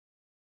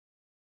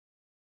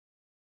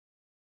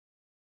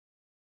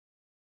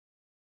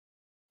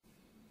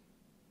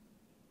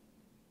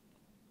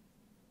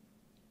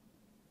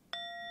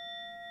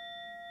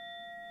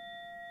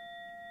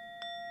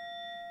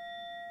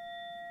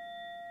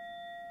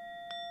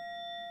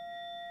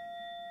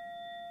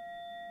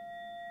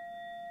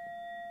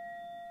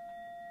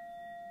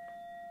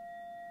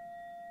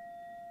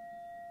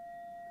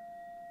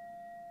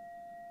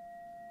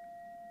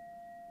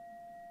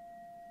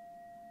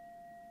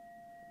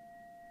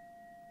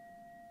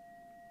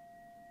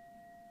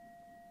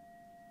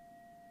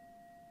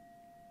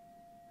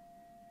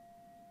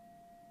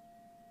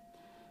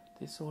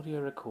This audio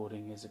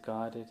recording is a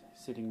guided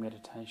sitting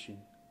meditation.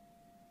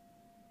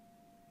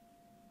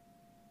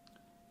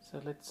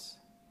 So let's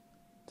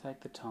take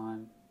the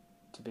time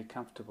to be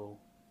comfortable,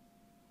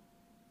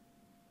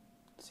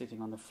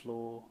 sitting on the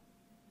floor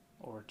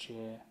or a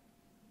chair,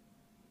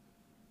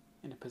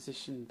 in a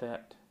position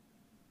that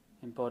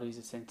embodies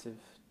a sense of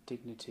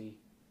dignity,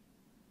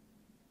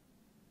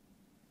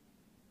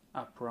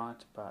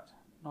 upright but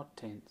not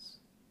tense,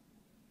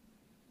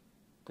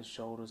 the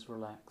shoulders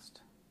relaxed.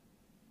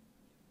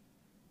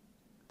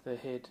 The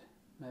head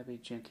may be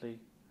gently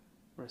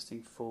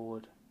resting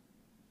forward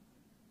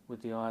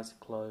with the eyes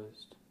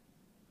closed,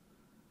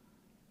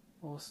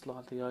 or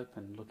slightly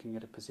open, looking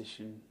at a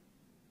position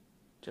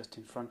just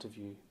in front of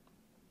you.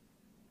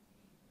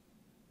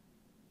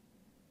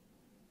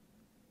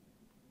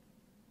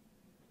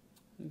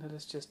 And let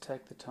us just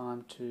take the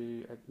time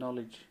to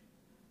acknowledge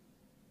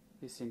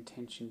this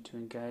intention to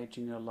engage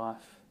in your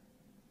life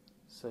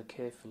so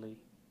carefully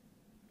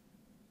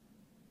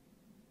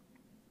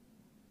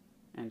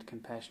and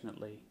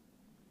compassionately,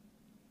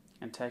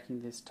 and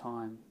taking this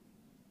time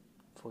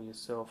for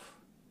yourself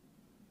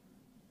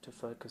to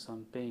focus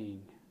on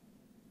being,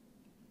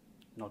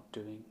 not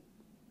doing.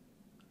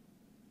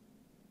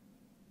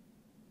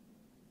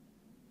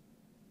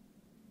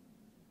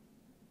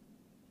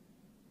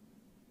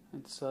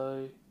 And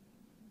so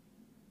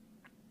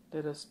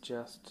let us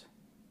just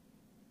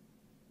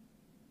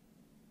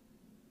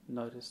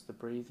notice the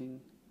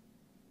breathing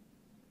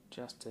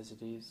just as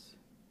it is,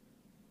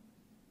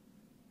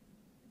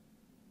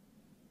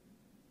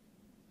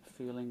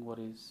 feeling what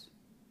is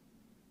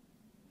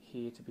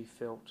here to be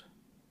felt.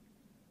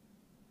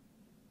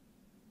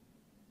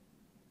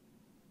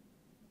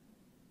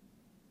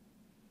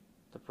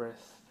 The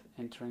breath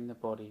entering the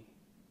body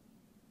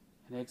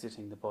and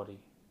exiting the body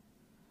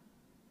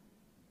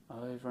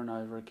over and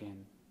over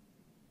again.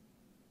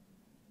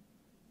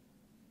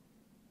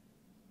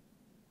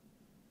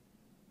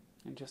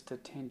 And just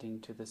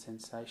attending to the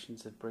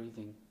sensations of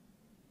breathing.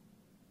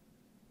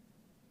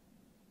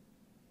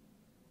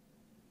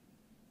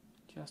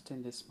 Just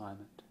in this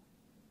moment,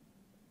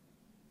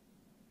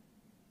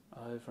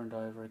 over and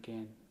over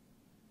again.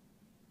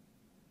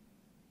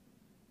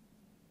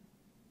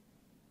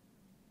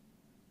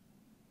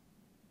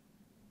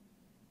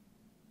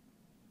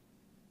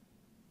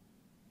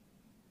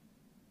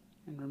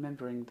 And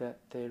remembering that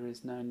there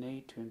is no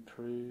need to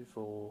improve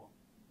or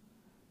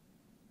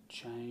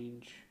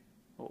change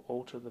or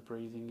alter the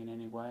breathing in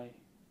any way.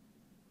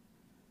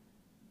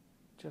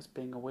 Just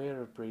being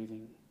aware of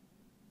breathing.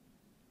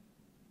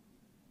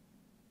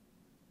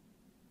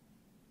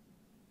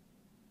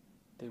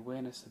 The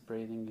awareness of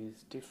breathing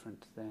is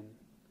different than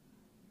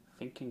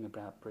thinking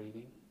about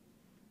breathing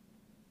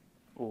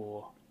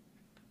or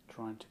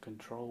trying to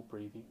control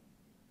breathing.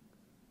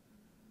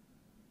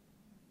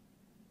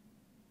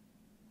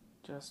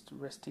 Just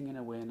resting in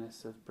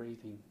awareness of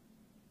breathing.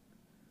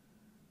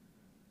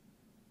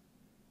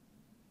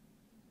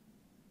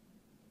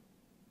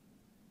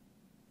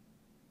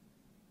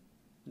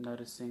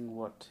 Noticing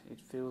what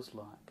it feels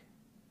like.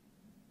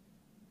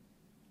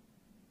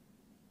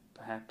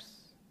 Perhaps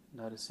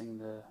noticing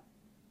the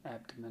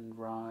abdomen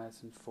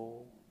rise and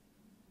fall.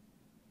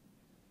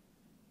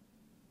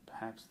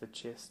 Perhaps the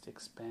chest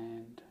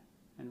expand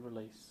and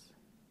release.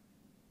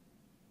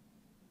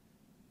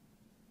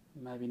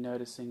 Maybe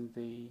noticing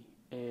the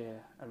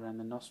air around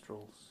the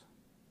nostrils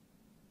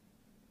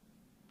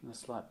and a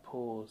slight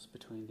pause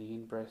between the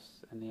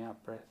in-breath and the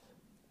out-breath.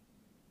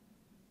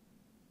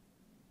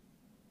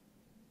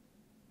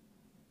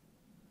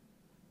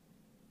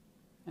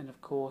 And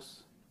of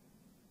course,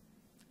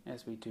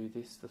 as we do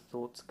this, the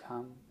thoughts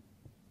come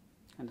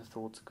and the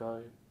thoughts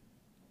go.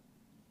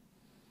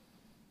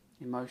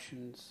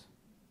 Emotions,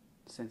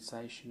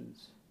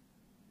 sensations,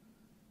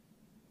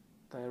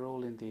 they are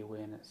all in the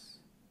awareness.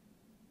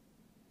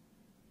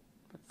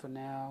 But for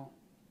now,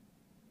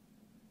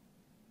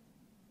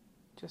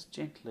 just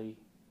gently,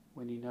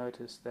 when you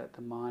notice that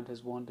the mind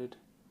has wandered,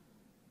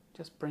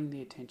 just bring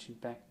the attention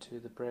back to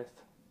the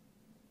breath.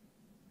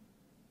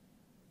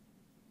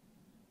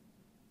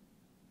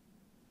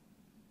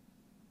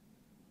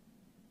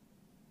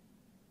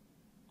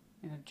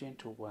 In a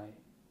gentle way,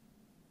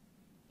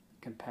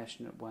 a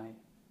compassionate way.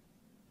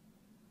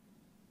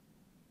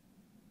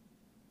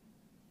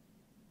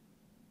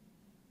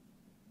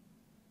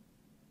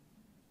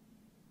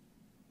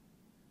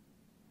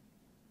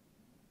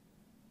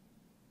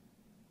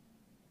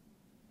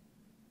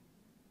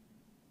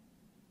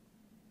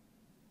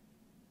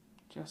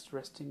 Just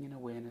resting in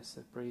awareness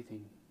of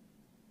breathing,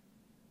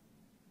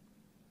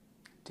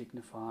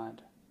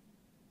 dignified,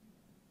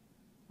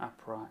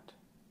 upright.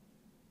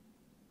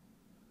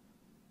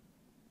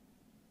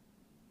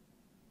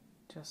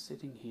 Just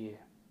sitting here,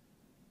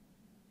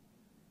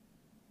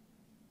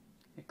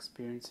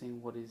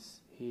 experiencing what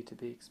is here to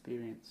be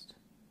experienced,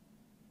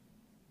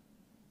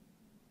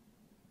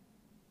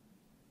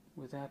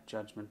 without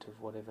judgment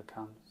of whatever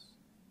comes.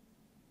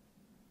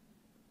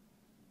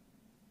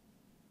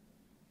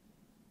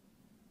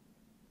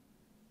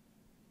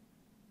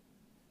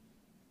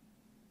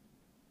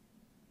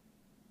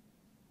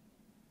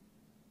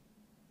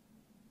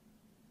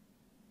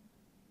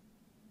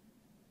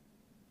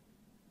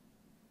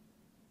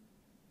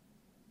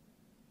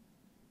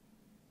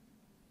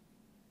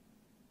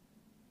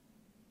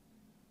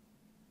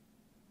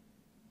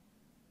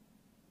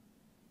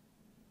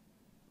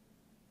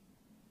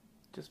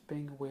 just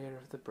being aware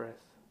of the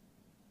breath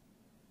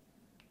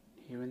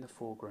here in the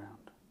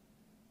foreground,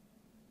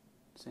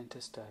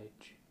 center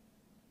stage.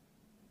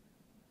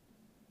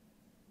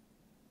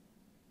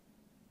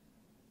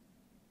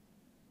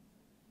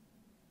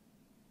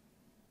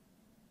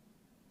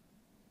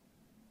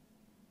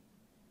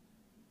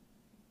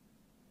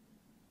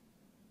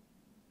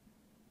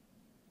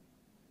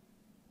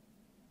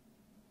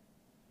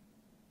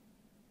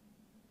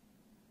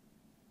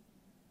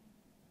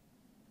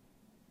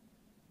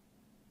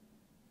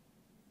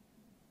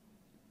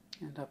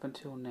 And up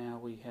until now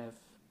we have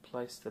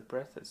placed the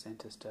breath at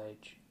center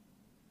stage.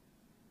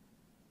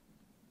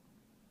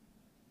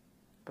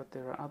 But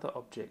there are other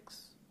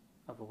objects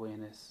of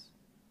awareness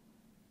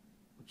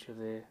which are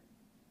there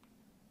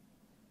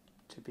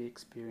to be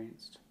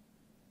experienced.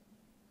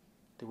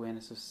 The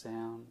awareness of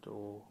sound,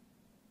 or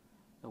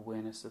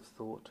awareness of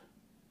thought,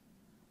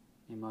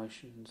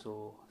 emotions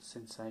or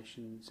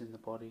sensations in the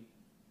body.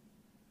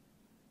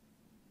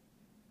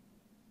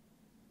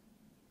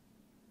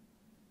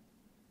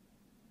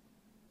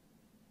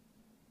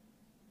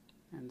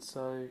 And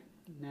so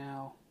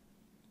now,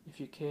 if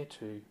you care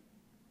to,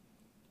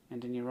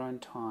 and in your own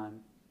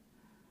time,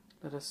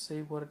 let us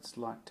see what it's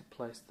like to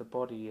place the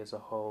body as a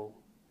whole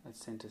at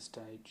center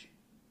stage.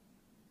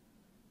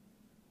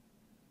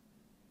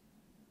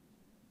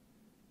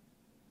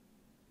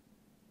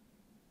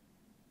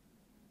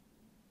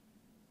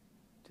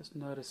 Just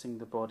noticing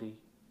the body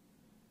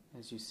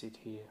as you sit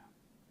here.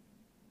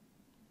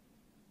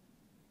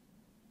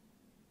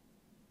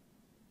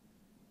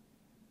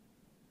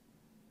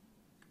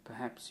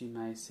 Perhaps you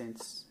may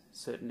sense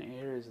certain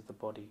areas of the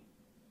body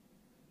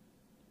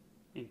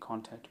in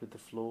contact with the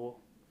floor,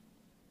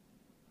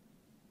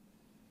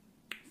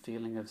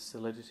 feeling of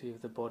solidity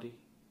of the body,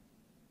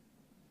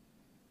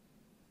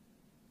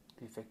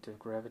 the effect of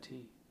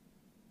gravity.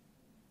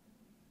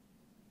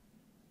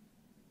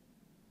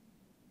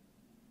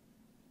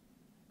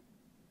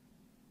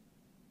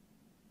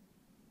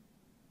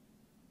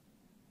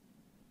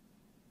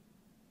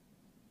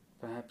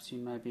 Perhaps you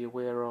may be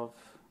aware of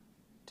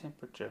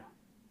temperature.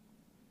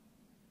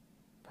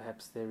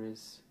 Perhaps there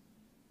is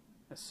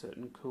a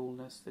certain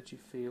coolness that you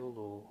feel,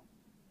 or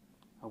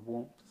a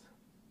warmth.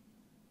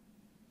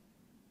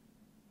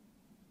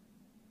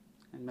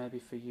 And maybe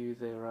for you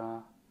there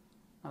are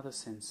other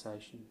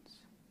sensations.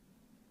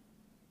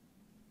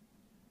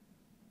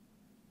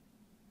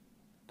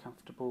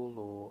 Comfortable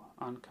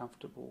or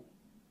uncomfortable.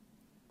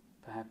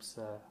 Perhaps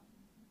a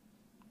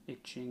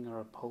itching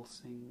or a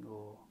pulsing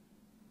or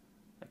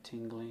a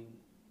tingling,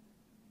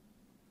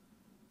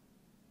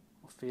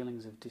 or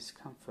feelings of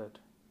discomfort.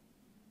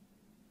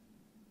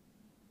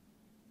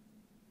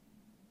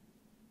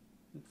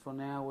 And for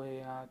now we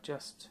are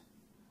just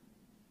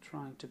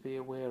trying to be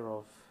aware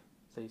of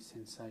these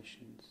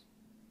sensations,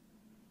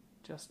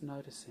 just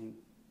noticing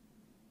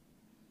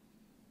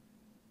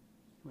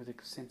with a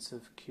sense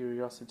of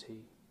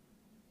curiosity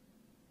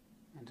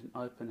and an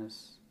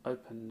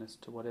openness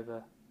to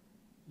whatever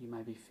you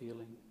may be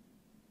feeling.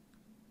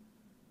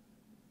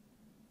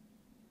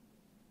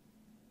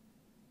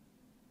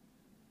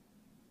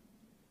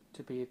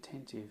 To be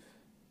attentive.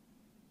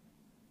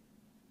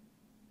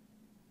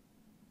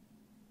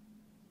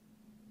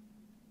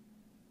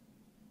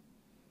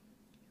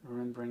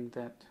 Remembering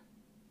that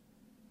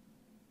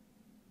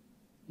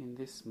in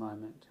this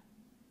moment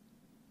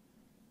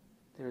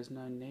there is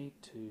no need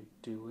to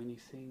do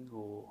anything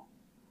or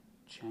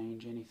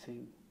change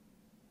anything.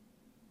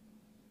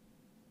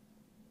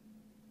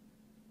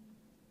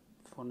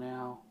 For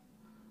now,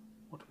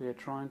 what we are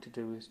trying to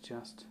do is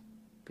just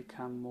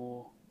become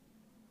more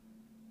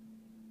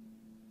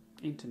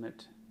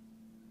intimate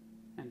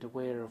and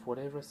aware of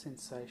whatever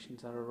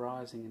sensations are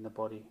arising in the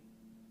body,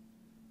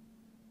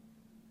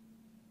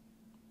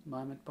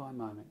 moment by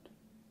moment.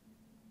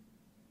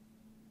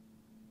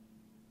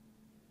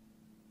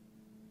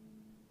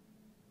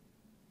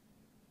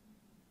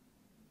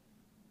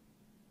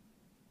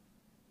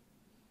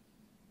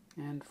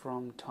 And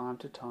from time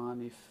to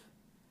time, if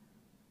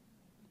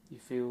you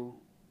feel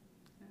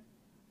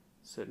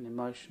certain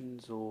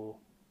emotions or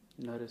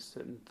notice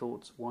certain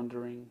thoughts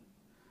wandering,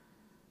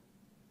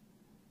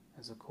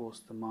 as of course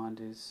the mind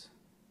is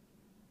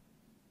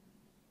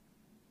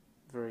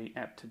very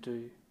apt to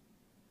do,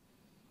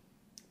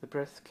 the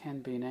breath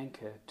can be an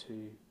anchor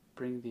to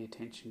bring the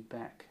attention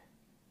back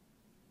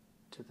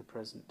to the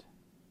present,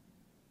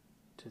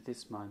 to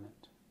this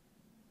moment.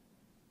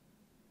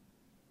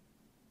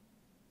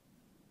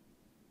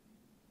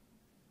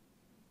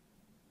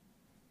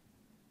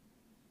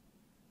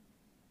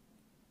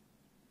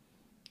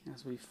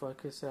 As we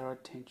focus our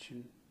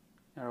attention,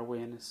 our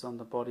awareness on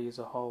the body as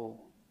a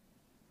whole,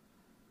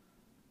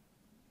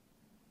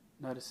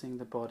 noticing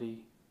the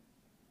body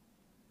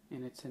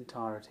in its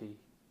entirety,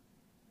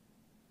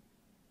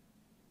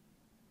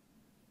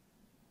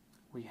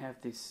 we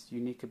have this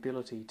unique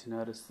ability to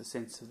notice the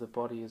sense of the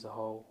body as a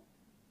whole.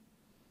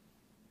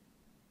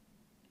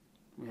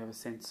 We have a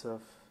sense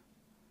of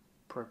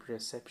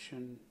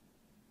proprioception,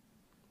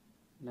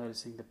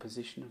 noticing the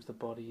position of the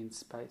body in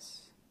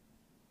space,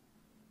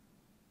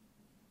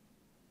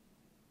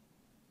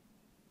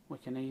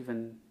 can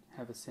even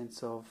have a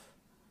sense of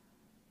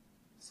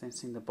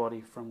sensing the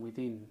body from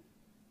within,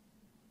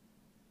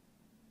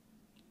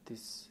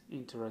 this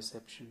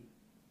interoception,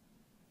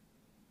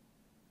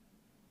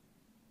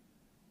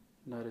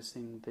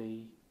 noticing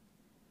the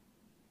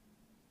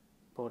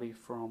body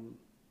from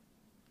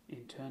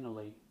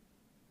internally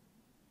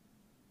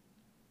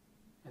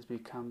as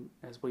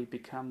we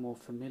become more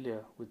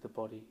familiar with the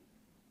body.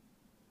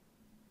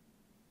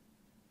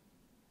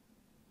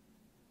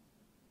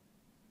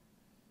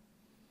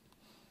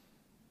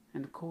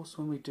 And of course,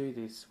 when we do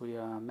this, we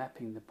are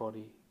mapping the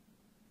body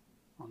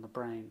on the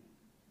brain.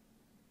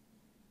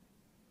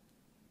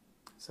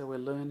 So we're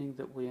learning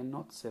that we are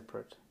not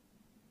separate.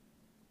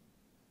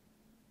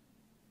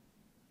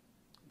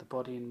 The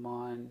body and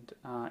mind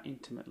are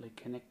intimately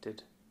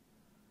connected,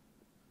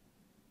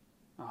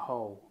 a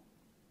whole.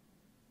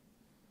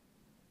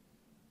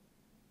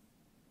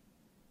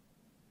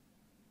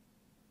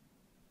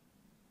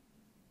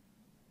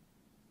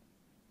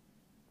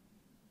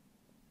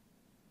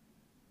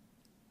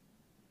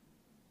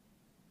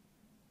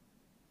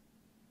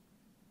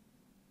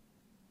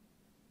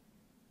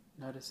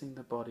 Noticing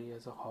the body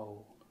as a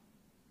whole.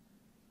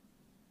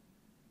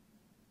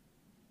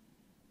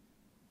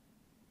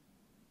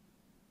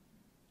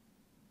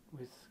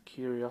 With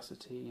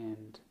curiosity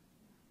and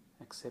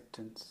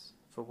acceptance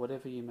for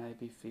whatever you may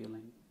be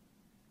feeling.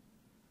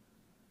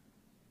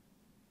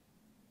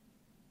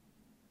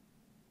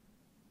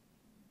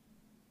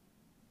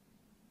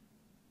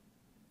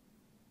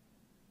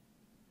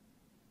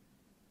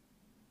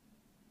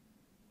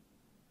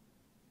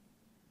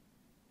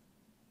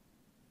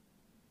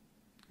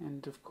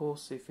 And of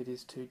course, if it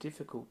is too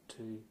difficult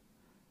to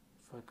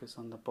focus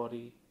on the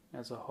body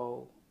as a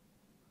whole,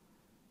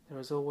 there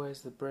is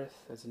always the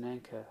breath as an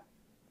anchor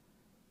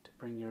to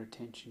bring your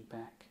attention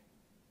back.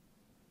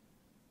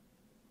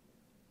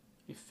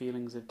 If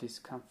feelings of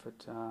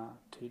discomfort are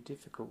too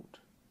difficult,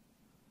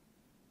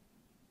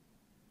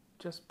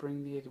 just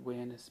bring the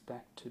awareness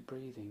back to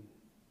breathing.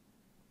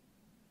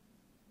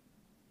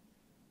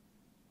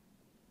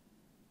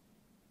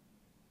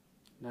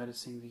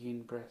 Noticing the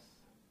in-breath,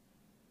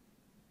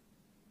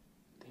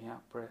 the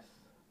out-breath,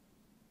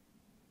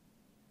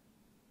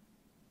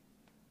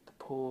 the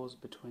pause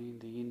between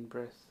the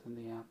in-breath and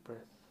the out-breath.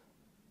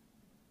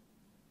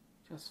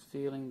 Just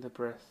feeling the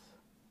breath,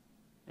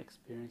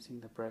 experiencing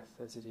the breath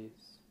as it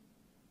is.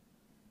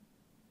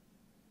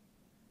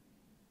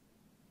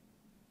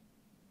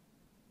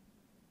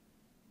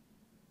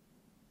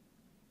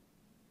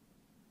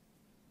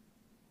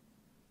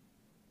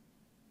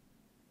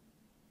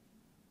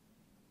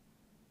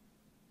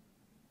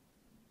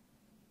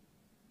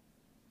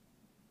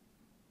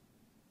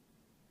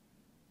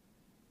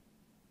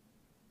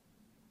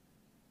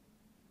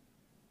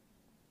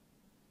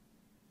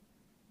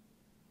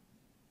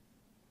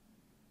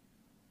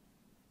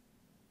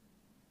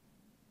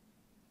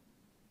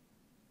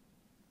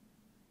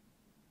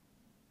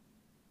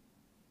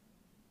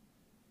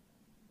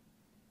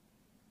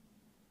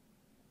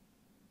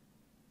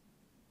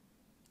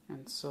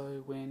 And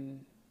so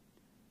when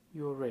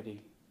you're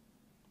ready,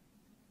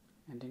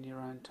 and in your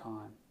own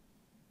time,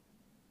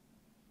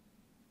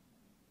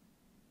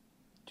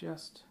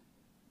 just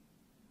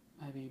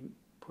maybe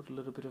put a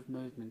little bit of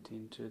movement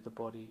into the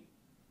body.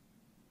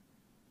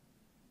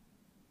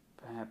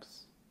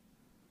 Perhaps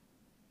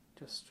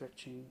just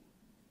stretching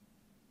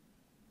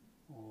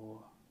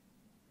or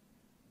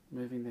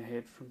moving the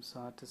head from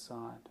side to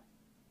side.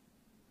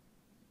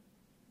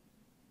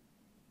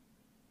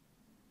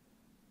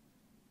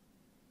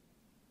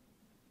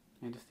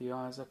 And if the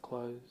eyes are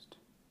closed,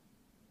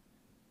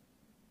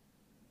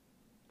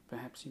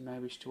 perhaps you may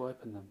wish to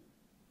open them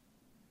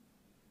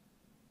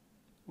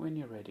when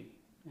you're ready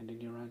and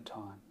in your own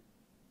time.